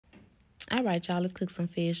All right, y'all, let's cook some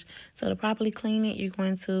fish. So to properly clean it, you're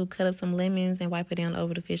going to cut up some lemons and wipe it down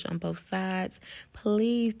over the fish on both sides.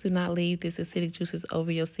 Please do not leave this acidic juices over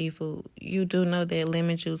your seafood. You do know that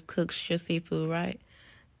lemon juice cooks your seafood, right?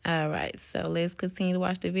 All right, so let's continue to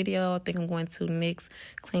watch the video. I think I'm going to next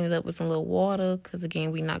clean it up with some little water because,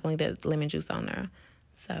 again, we're not going to get that lemon juice on there.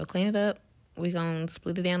 So clean it up. We're going to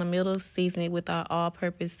split it down the middle, season it with our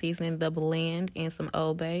all-purpose seasoning, the blend, and some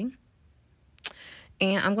Old Bay.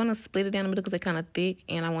 And I'm going to split it down the middle because it's kind of thick,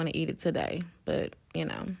 and I want to eat it today. But, you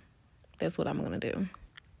know, that's what I'm going to do.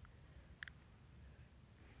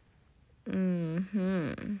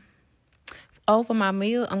 Oh, for my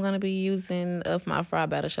meal, I'm going to be using, for my fry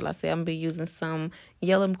batter, shall I say, I'm going to be using some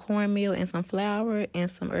yellow cornmeal and some flour and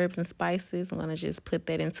some herbs and spices. I'm going to just put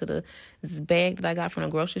that into this bag that I got from the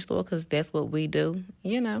grocery store because that's what we do.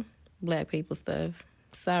 You know, black people stuff.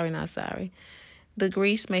 Sorry, not sorry. The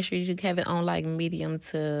grease, make sure you have it on like medium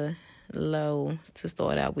to low to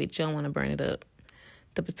start out with. You don't want to burn it up.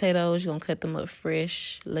 The potatoes, you're going to cut them up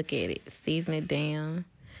fresh. Look at it. Season it down.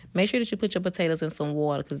 Make sure that you put your potatoes in some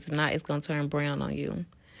water because if not, it's going to turn brown on you.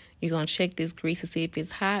 You're going to check this grease to see if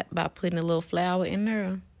it's hot by putting a little flour in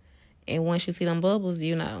there. And once you see them bubbles,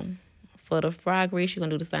 you know. For the fry grease, you're going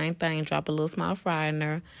to do the same thing. Drop a little small fry in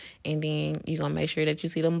there. And then you're going to make sure that you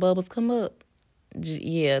see them bubbles come up.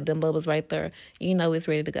 Yeah, them bubbles right there. You know it's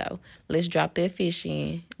ready to go. Let's drop that fish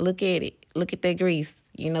in. Look at it. Look at that grease.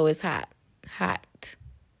 You know it's hot. Hot.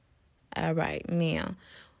 All right, now,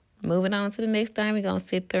 moving on to the next thing. We're going to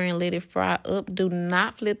sit there and let it fry up. Do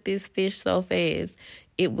not flip this fish so fast.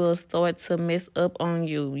 It will start to mess up on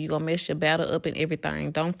you. You're going to mess your batter up and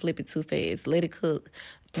everything. Don't flip it too fast. Let it cook.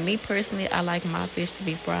 Me, personally, I like my fish to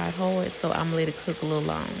be fried hard, so I'm going to let it cook a little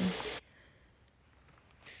long.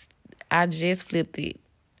 I just flipped it.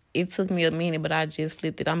 It took me a minute, but I just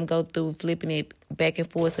flipped it. I'm going to go through flipping it back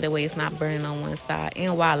and forth so that way it's not burning on one side.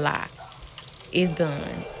 And voila, it's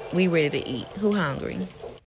done. We ready to eat. Who hungry?